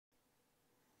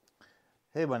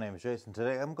Hey, my name is Jason.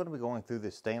 Today I'm going to be going through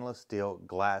the stainless steel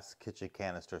glass kitchen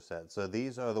canister set. So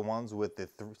these are the ones with the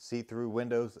see-through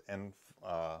windows and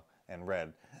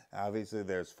red. Obviously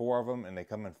there's four of them and they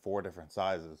come in four different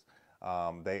sizes.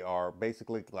 They are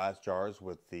basically glass jars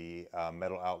with the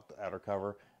metal outer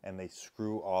cover, and they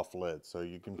screw off lids. So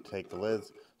you can take the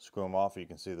lids, screw them off, you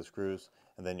can see the screws,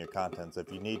 and then your contents.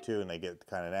 If you need to and they get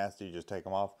kind of nasty, you just take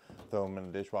them off, throw them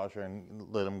in the dishwasher and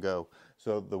let them go.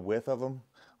 So the width of them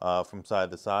from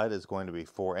side to side is going to be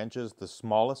 4 inches. The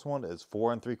smallest one is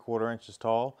 4 3/4 inches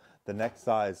tall. The next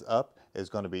size up is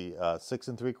going to be 6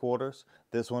 3/4.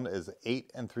 This one is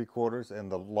 8 3/4,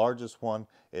 and the largest one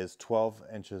is 12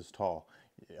 inches tall.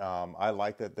 I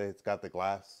like that it's got the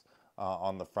glass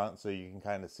on the front so you can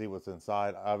kind of see what's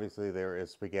inside. Obviously there is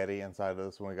spaghetti inside of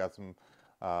this one. We got some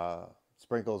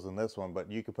sprinkles in this one, but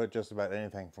you could put just about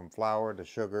anything from flour to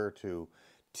sugar to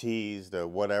teas to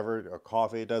whatever, or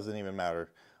coffee. It doesn't even matter.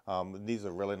 These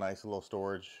are really nice little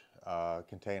storage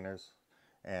containers,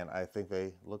 and I think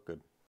they look good.